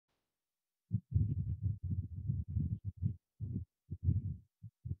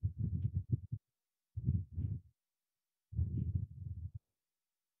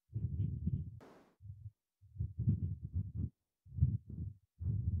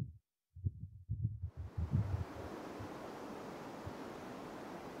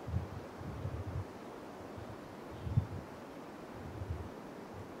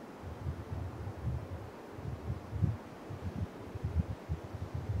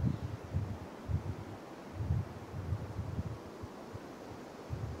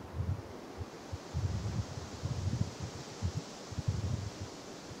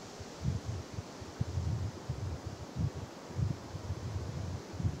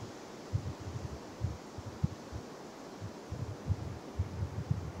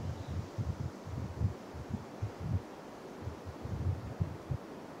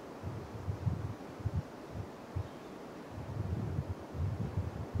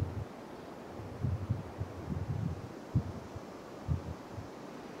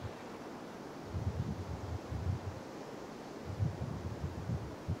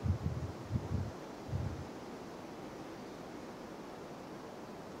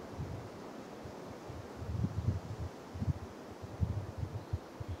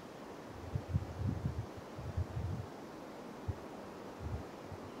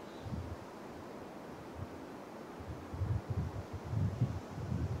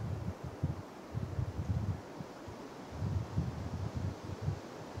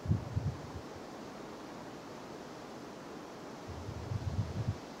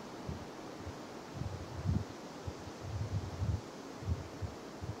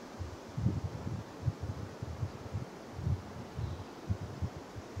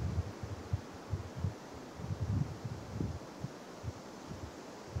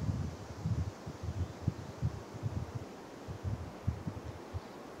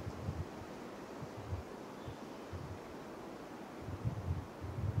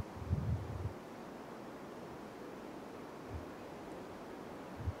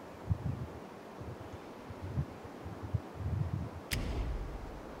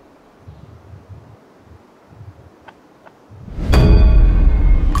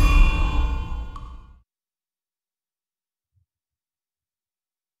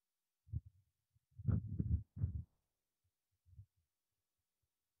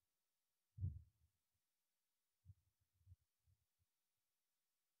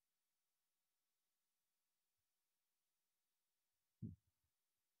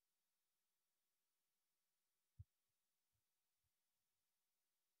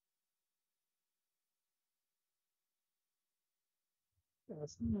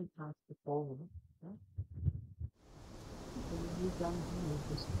Yes, you have to follow. Yeah. You can do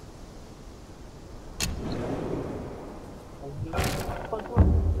this. I did. But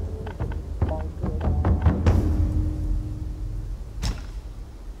what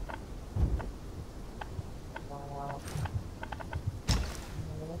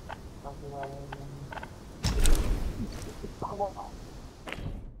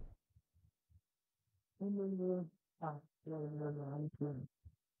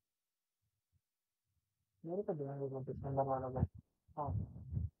Meron pa din ang lumabas ng lumalabas. Oh,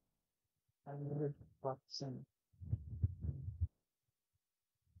 ang vaccine.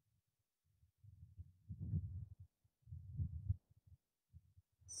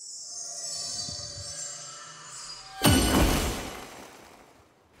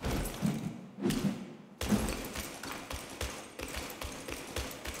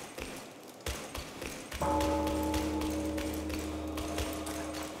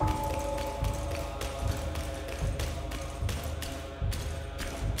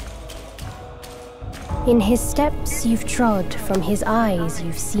 In his steps you've trod, from his eyes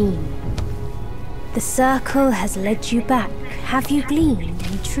you've seen. The circle has led you back. Have you gleaned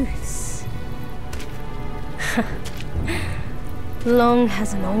any truths? Long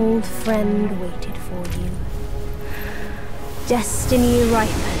has an old friend waited for you. Destiny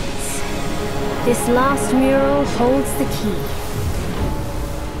ripens. This last mural holds the key.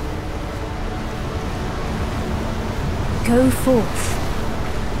 Go forth.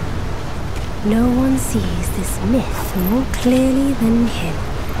 No one sees this myth more clearly than him.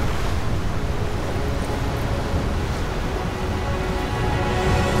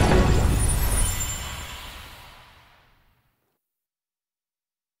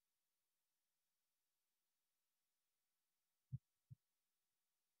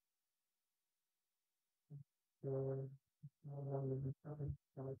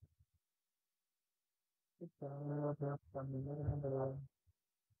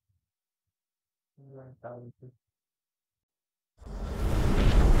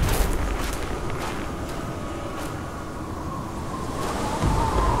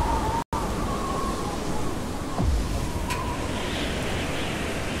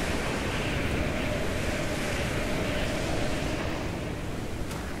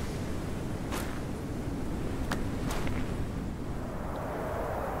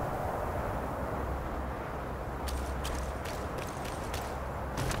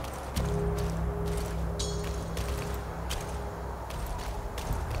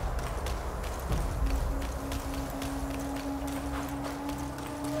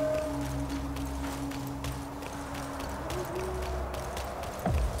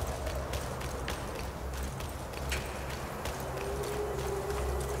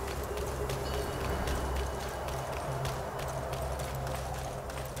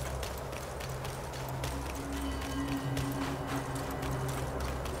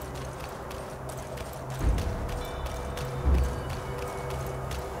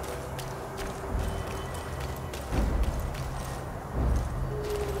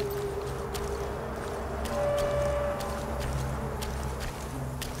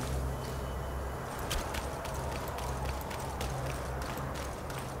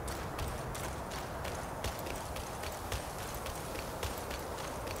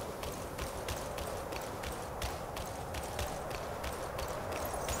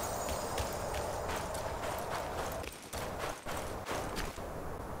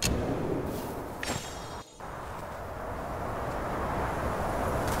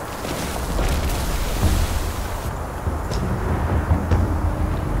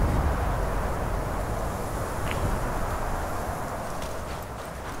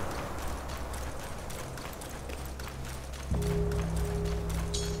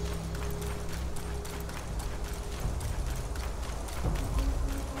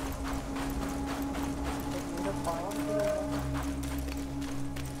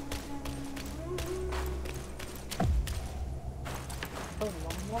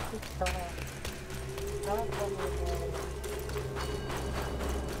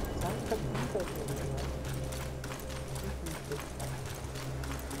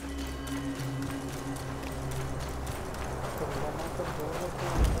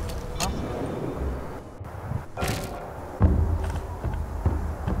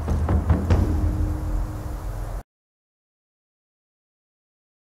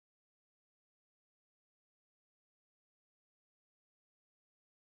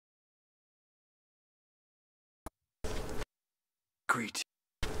 Greet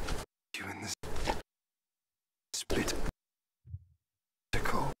you in this split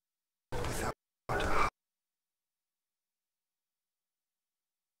without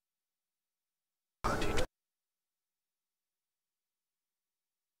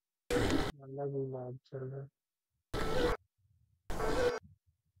अलग ही life चल रहा है।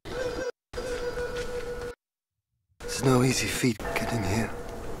 It's no easy feat getting here.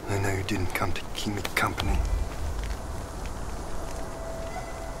 I know you didn't come to keep me company.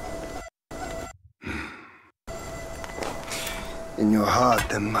 In your heart,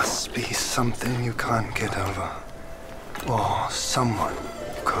 there must be something you can't get over. Or someone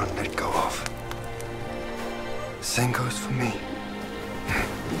you can't let go of. The same goes for me.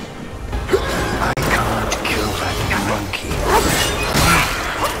 I can't kill that monkey.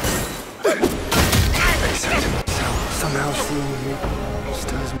 Acer himself, somehow seeing you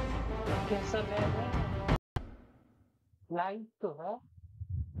stirs me. कैसा है life तो है।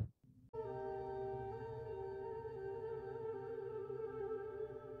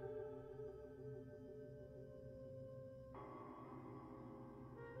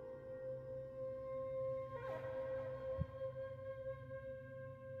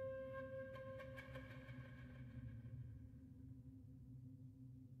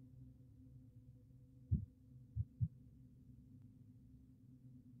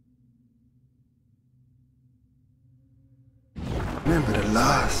 Remember the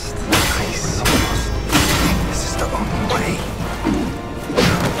last place almost. This is the only way.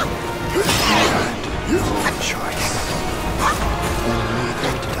 You had no choice. Only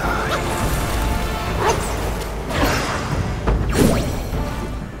to die.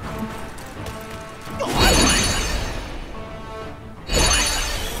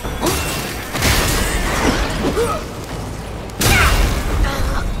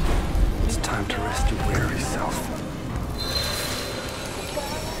 It's time to rest your weary self.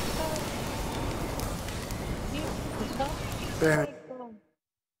 Baron.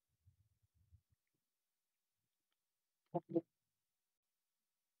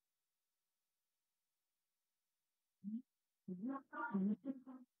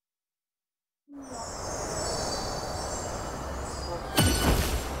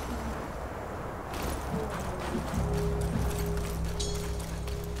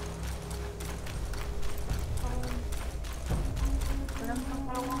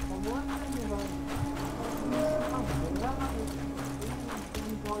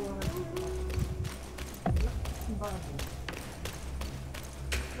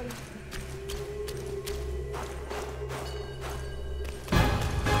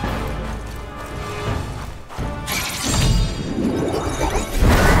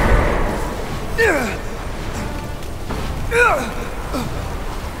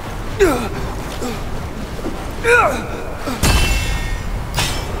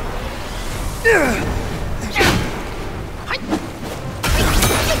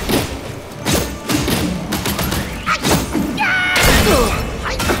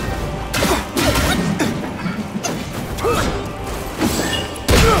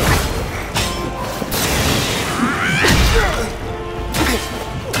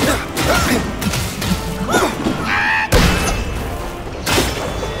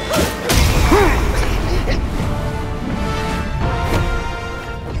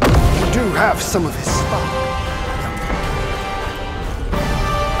 Have some of his spark.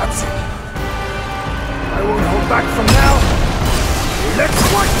 That's it. I won't hold back from now. Let's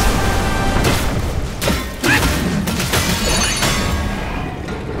fight!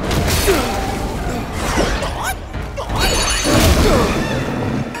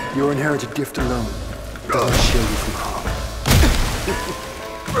 Your inherited gift alone doesn't shield you from harm.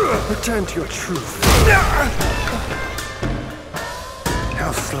 Return to your truth.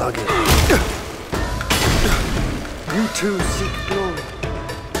 How sluggish. You too seek glory.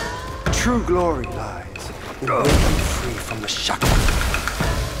 True glory lies in breaking free from the shackles.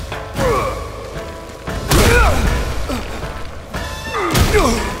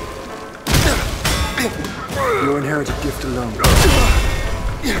 Your inherited gift alone.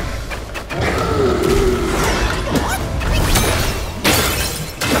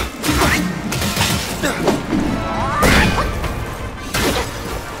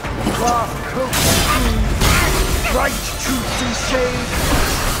 Cloth, coat, bright truth and shade,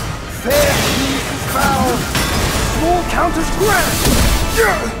 fair news and foul, small counters grand.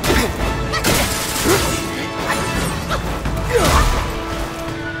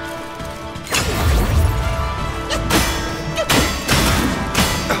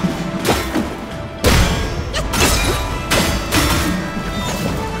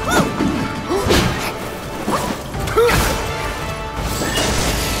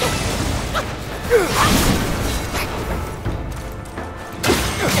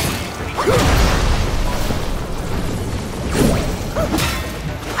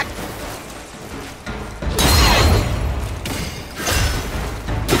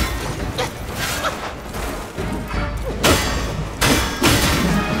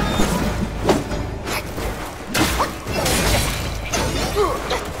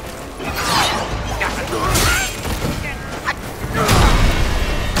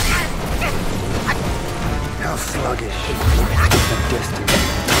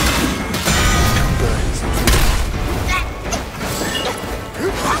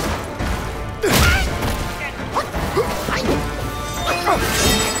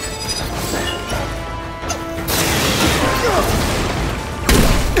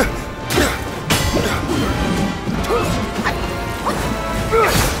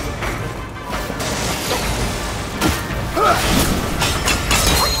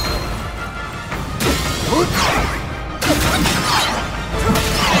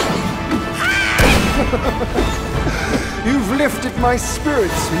 You've lifted my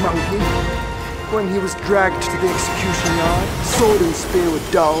spirits, monkey. When he was dragged to the execution yard, sword and spear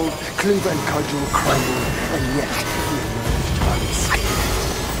were dulled, cleaver and cudgel crumbled, and yet he emerged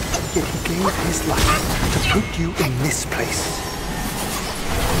unscathed. Yet he gave his life to put you in this place.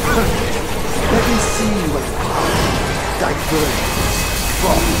 Let me see what power diverges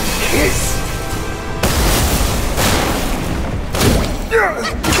from his.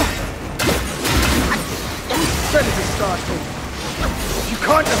 Ready to start over. You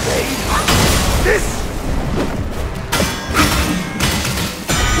can't evade this!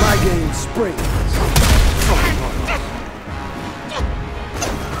 My game springs from your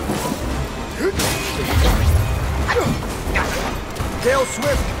Gale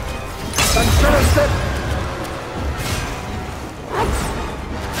Swift and Shadow Step.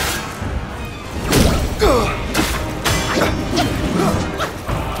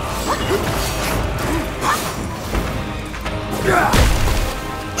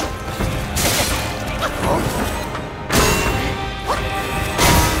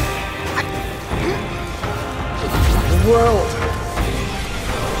 The world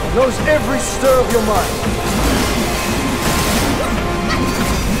knows every stir of your mind.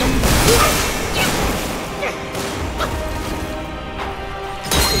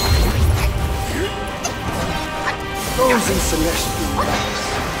 Those in celestial ranks,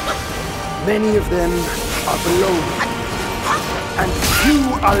 many of them are below me, and you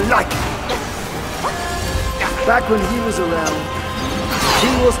are like him. Back when he was around,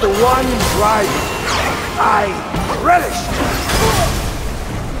 he was the one driving. I relished.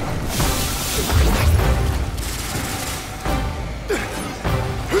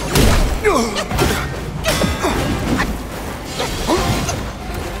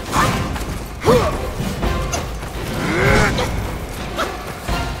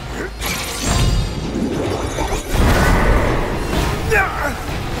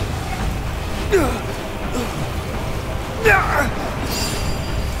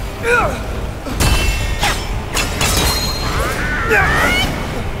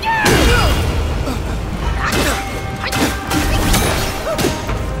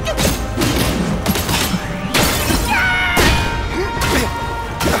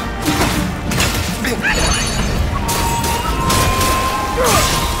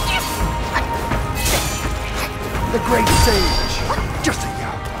 The great sage, just a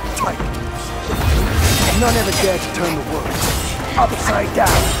young tiger. None ever dared to turn the world upside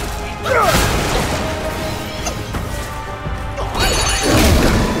down.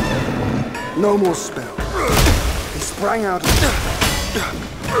 No more spell. He sprang out of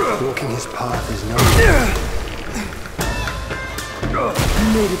walking his path is no more. You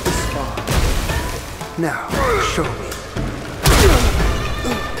made it this far. Now, show me.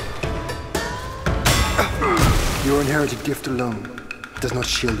 Your inherited gift alone does not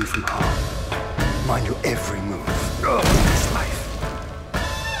shield you from harm. Mind your every move in this life.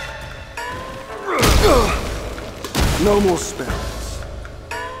 No more spells.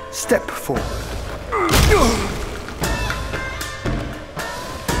 Step forward. You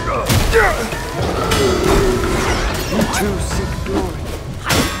too seek glory.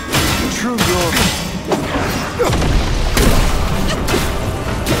 True glory.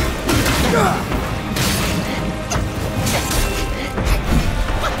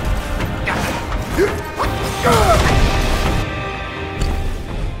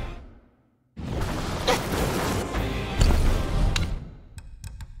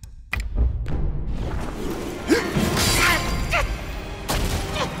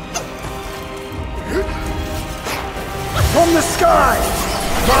 From the sky,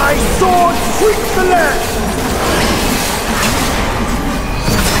 my sword sweeps the land!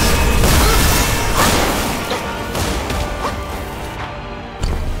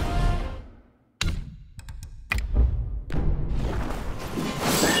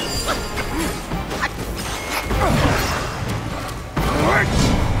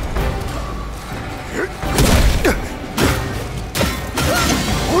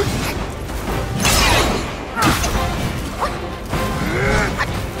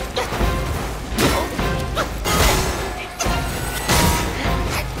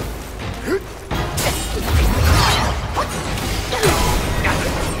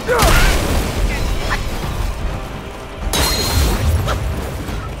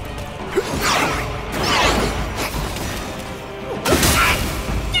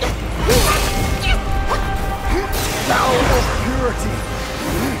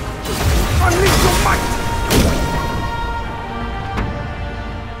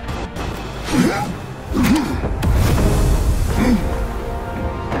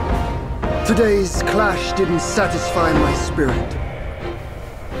 Today's clash didn't satisfy my spirit.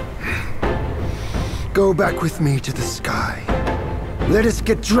 Go back with me to the sky. Let us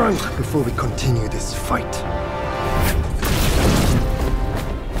get drunk before we continue this fight.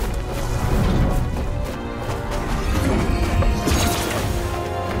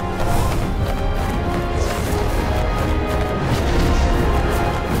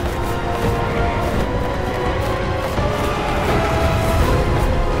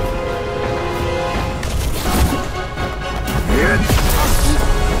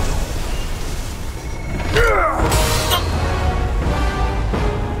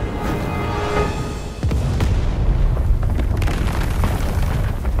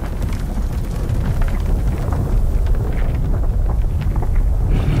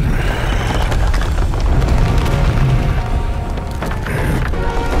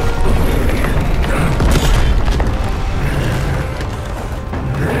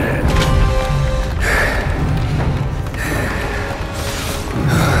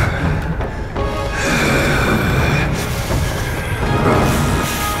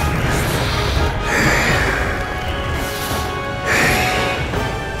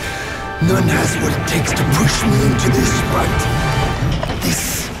 None has what it takes to push me into this fight.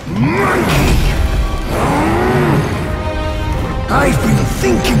 This monkey! I've been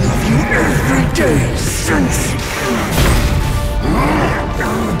thinking of you every day since...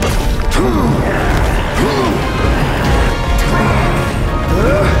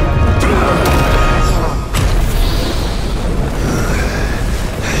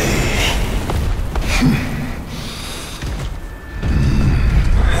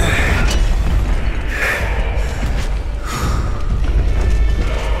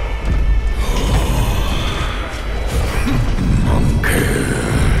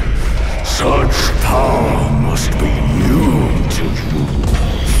 Such power must be new to you.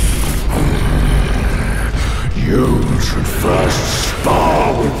 You should first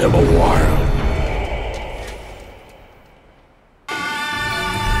spar with them a while.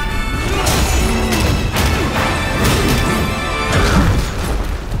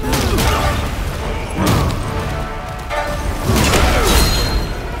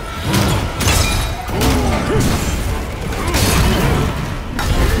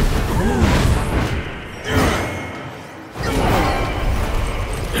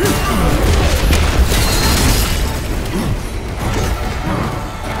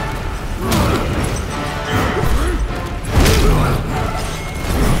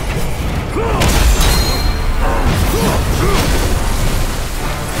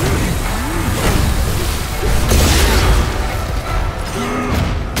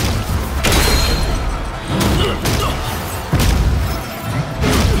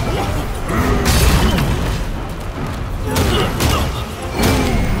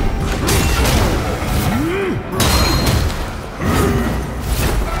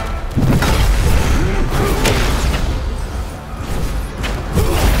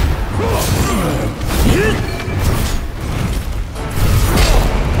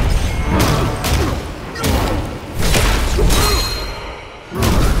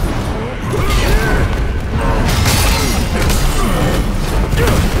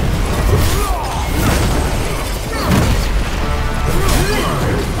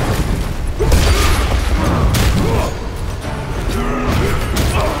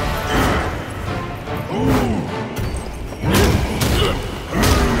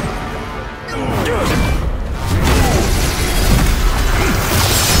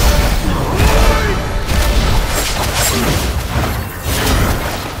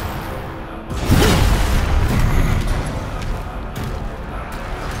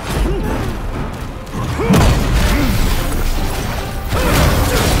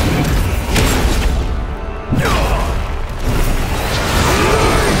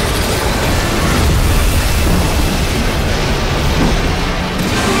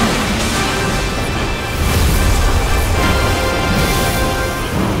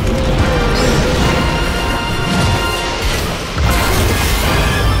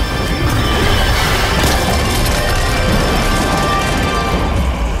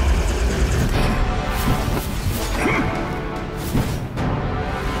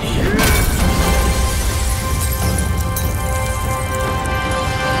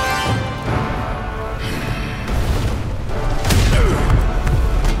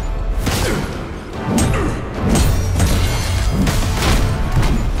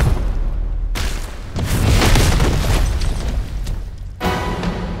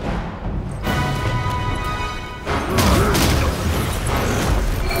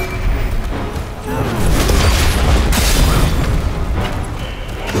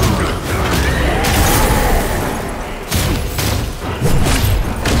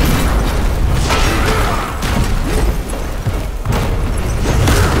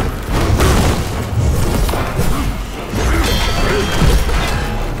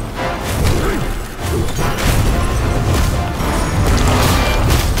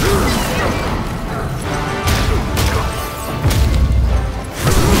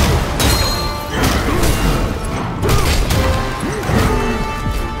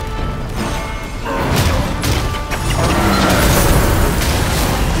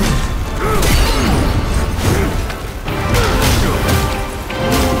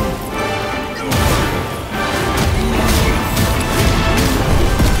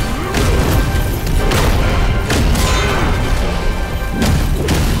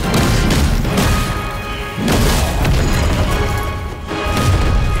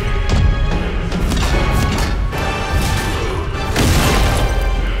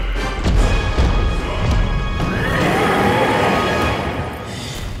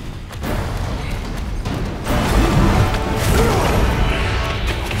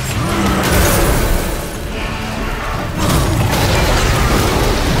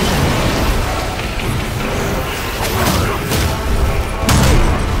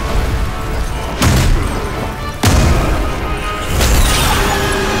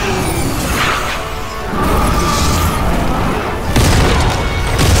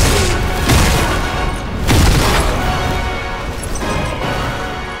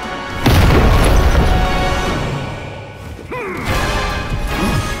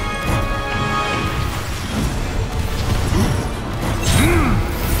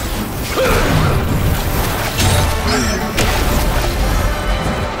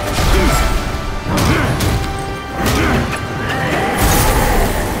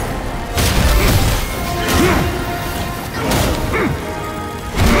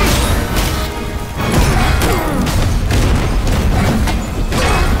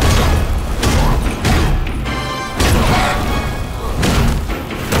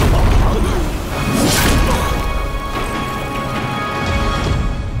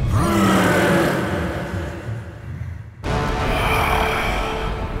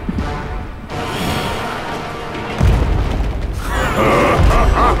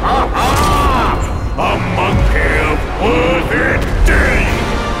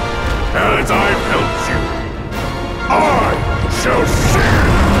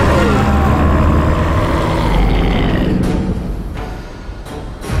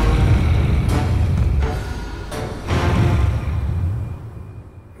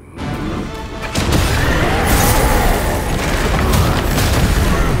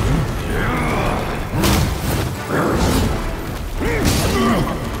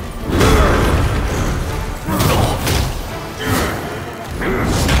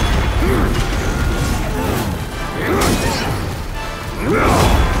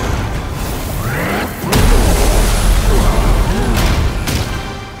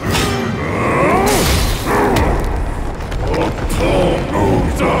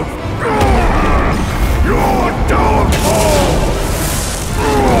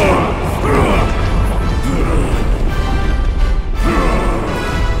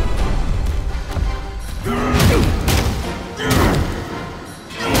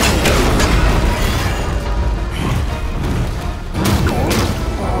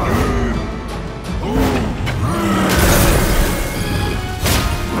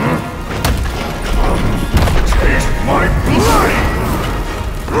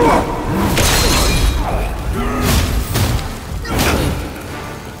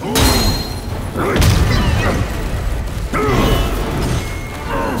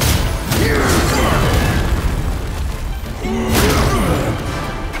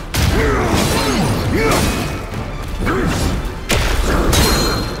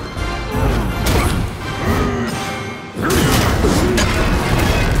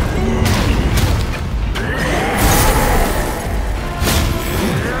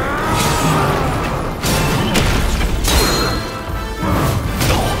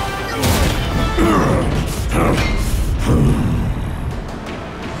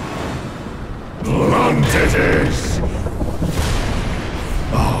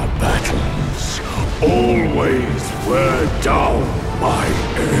 wear down my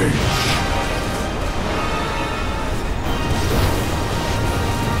age.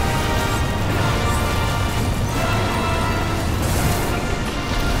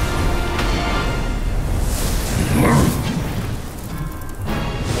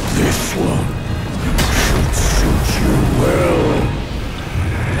 This one should suit you well.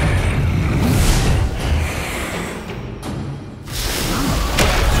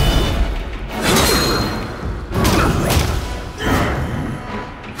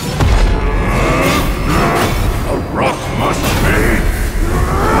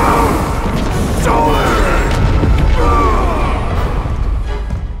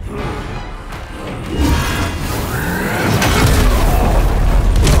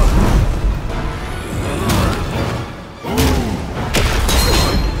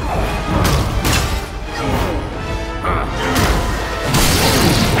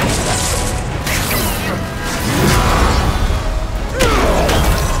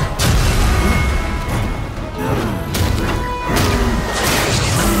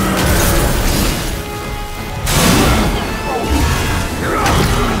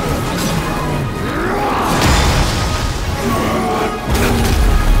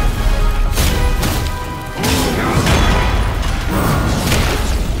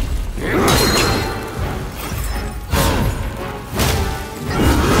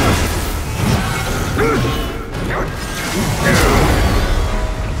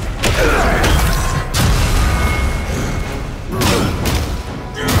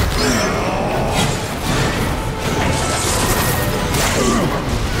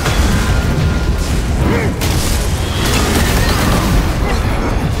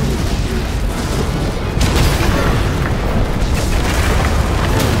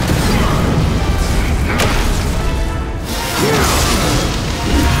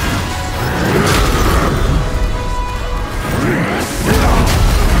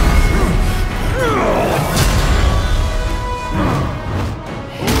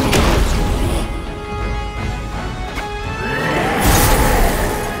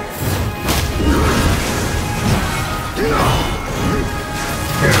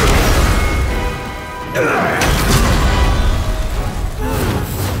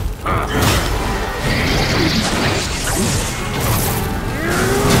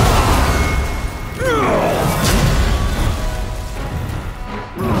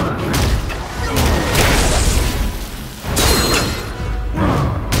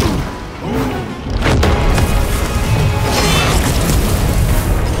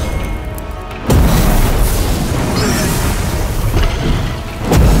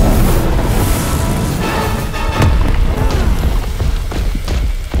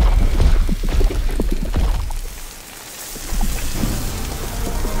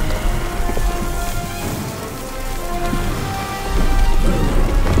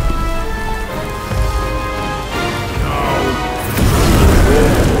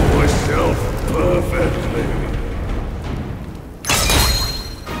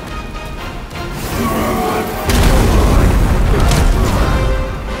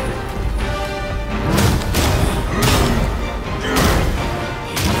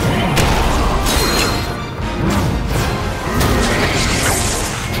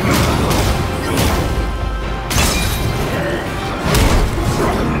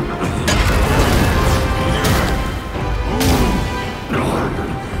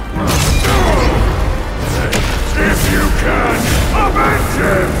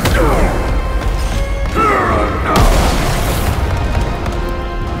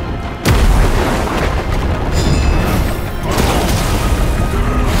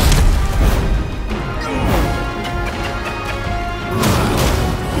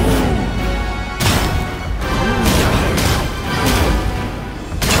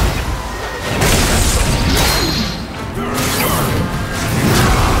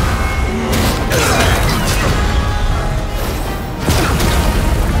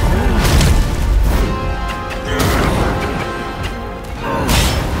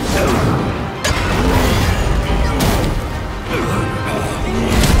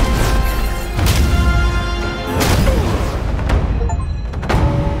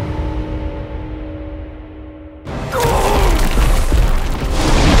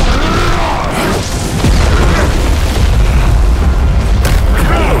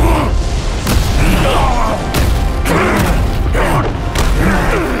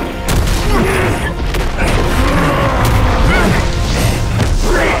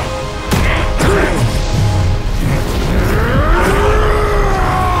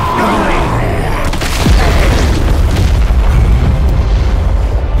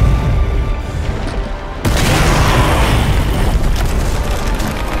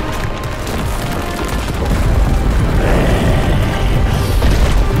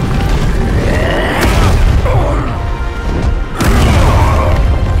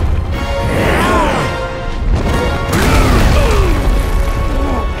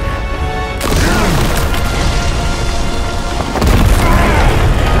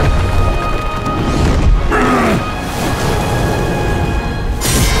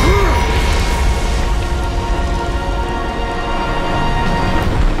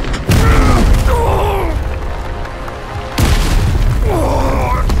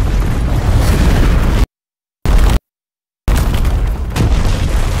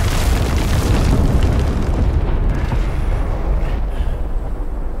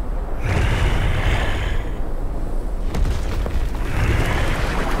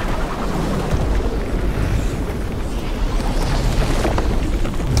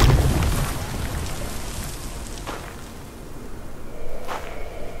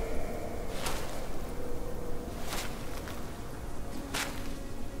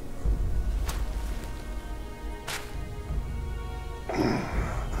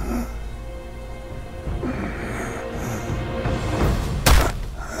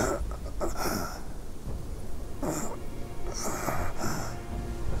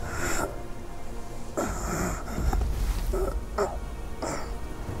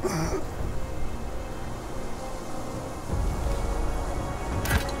 I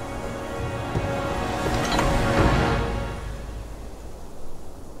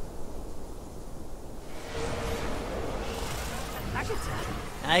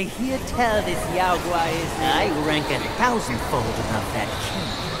hear tell this Yaogua is I rank 1,000-fold above that king.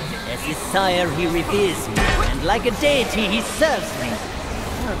 As his sire, he reveres me, and like a deity, he serves me.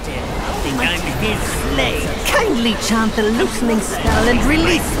 Oh dear, I think I'm his slave. Kindly chant the loosening spell and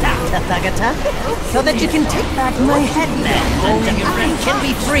release that, Tathagata, so that you can take back my headland, and I can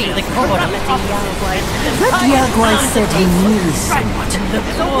be free of the cord of letting Yaogua. That Yaogua said he knew somewhat.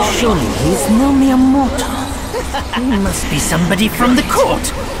 Surely he's no mere mortal. He must be somebody from the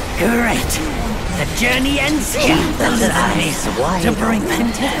court. Great. The journey ends here. Keep those eyes wide to bring open.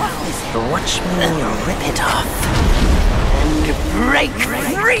 Watch me rip it off. And break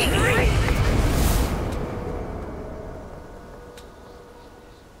free.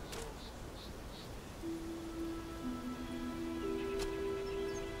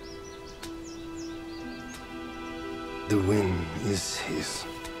 The win is his.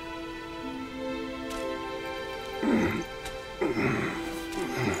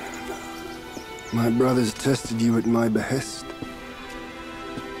 My brothers tested you at my behest.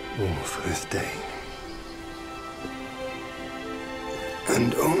 All for this day.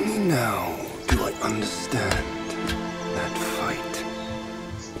 And only now do I understand that fight.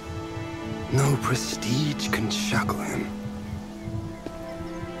 No prestige can shackle him.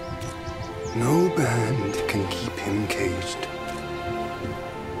 No band can keep him caged.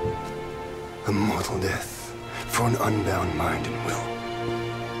 A mortal death for an unbound mind and will.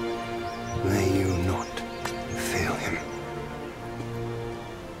 May you not fail him.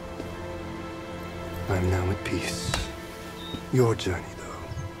 I'm now at peace. Your journey, though,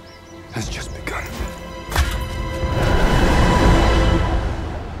 has just begun.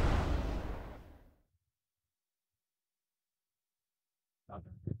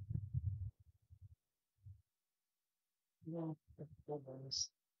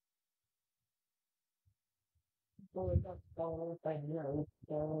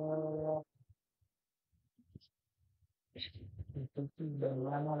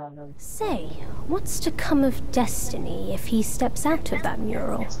 Say, what's to come of Destiny if he steps out of that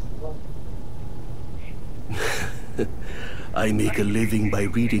mural? I make a living by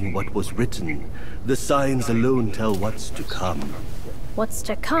reading what was written. The signs alone tell what's to come. What's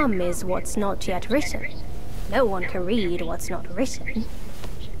to come is what's not yet written. No one can read what's not written.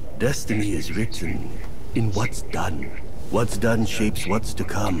 Destiny is written in what's done. What's done shapes what's to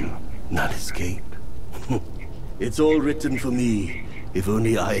come, not escape. It's all written for me, if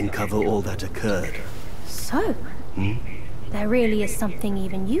only I uncover all that occurred. So, there really is something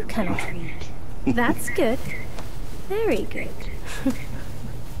even you cannot read. That's good. Very good.